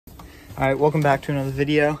Alright, welcome back to another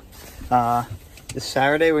video. This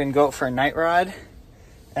Saturday we're going to go out for a night ride,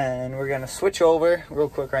 and we're going to switch over real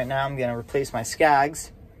quick right now. I'm going to replace my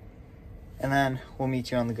Skags, and then we'll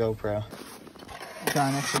meet you on the GoPro. Got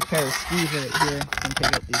an extra pair of skis right here. I'm going to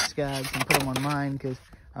take out these Skags and put them on mine because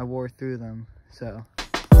I wore through them, so.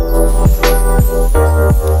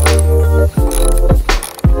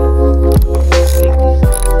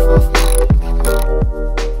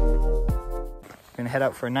 We're gonna head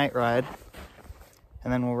out for a night ride,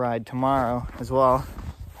 and then we'll ride tomorrow as well.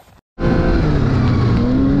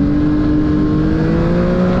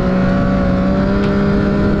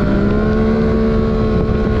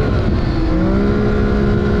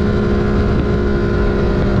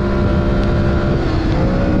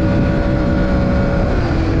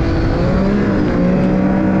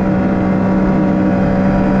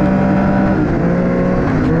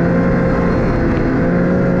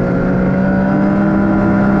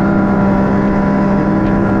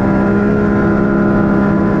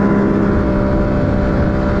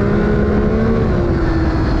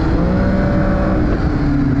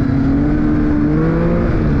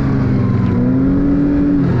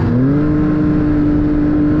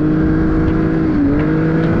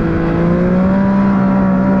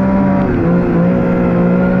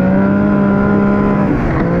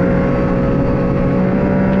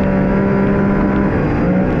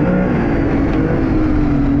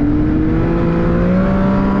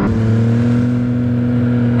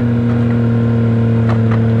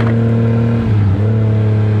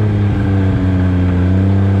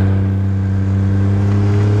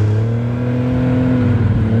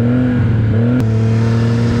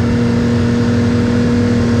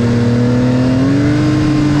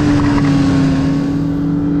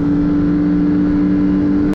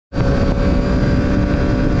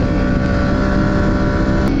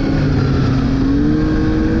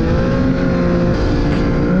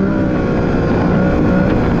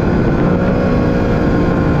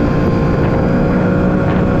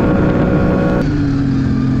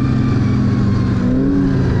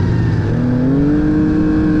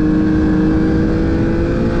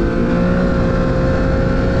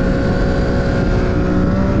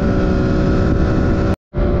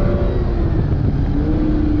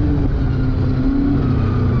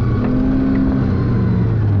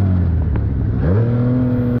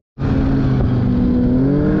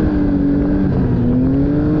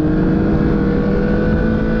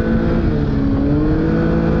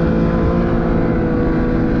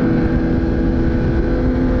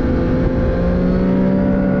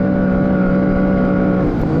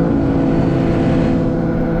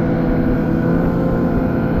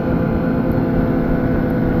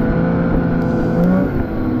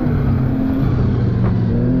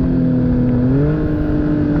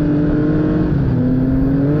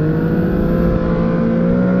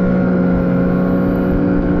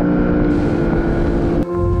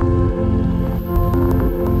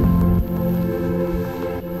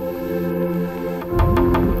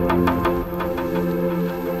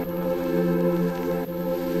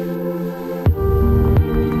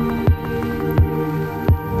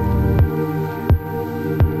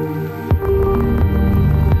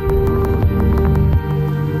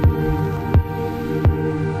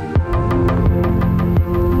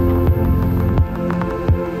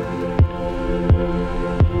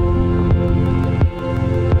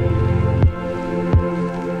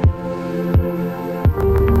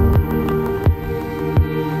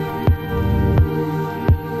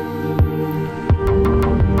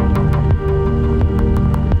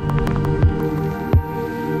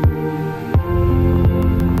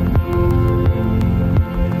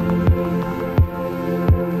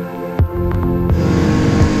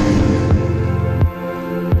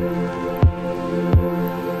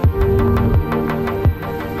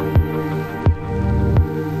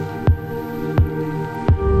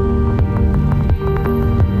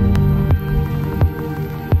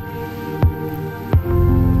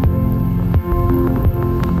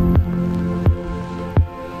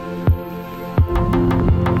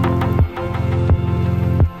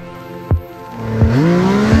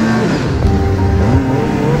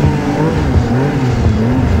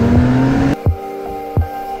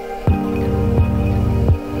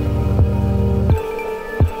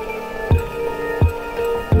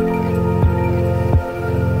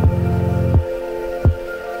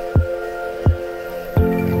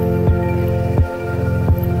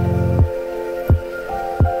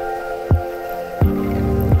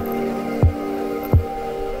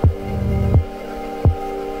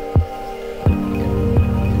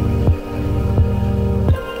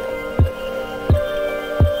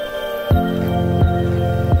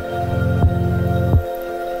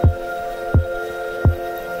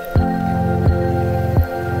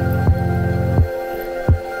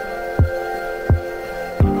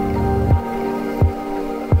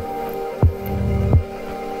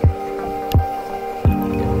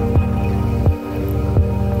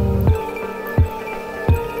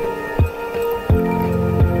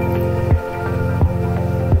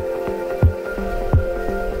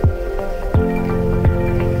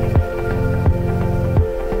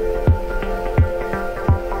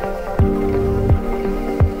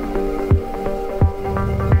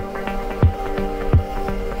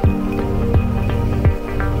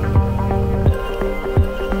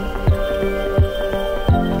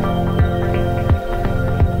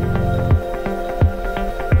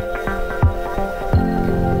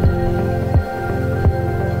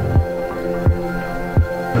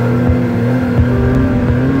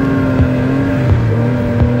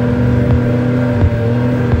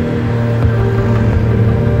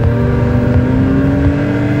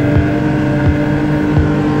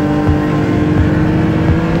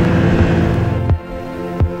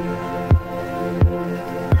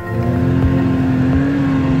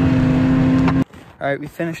 All right, we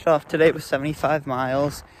finished off today with 75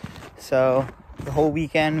 miles. So the whole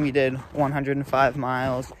weekend we did 105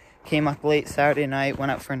 miles. Came up late Saturday night,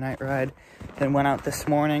 went out for a night ride, then went out this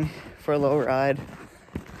morning for a low ride.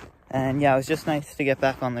 And yeah, it was just nice to get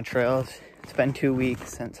back on the trails. It's been 2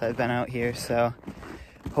 weeks since I've been out here, so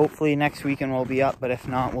hopefully next weekend we'll be up, but if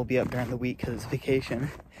not, we'll be up during the week because it's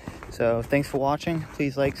vacation. So thanks for watching.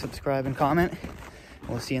 Please like, subscribe, and comment.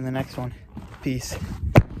 We'll see you in the next one. Peace.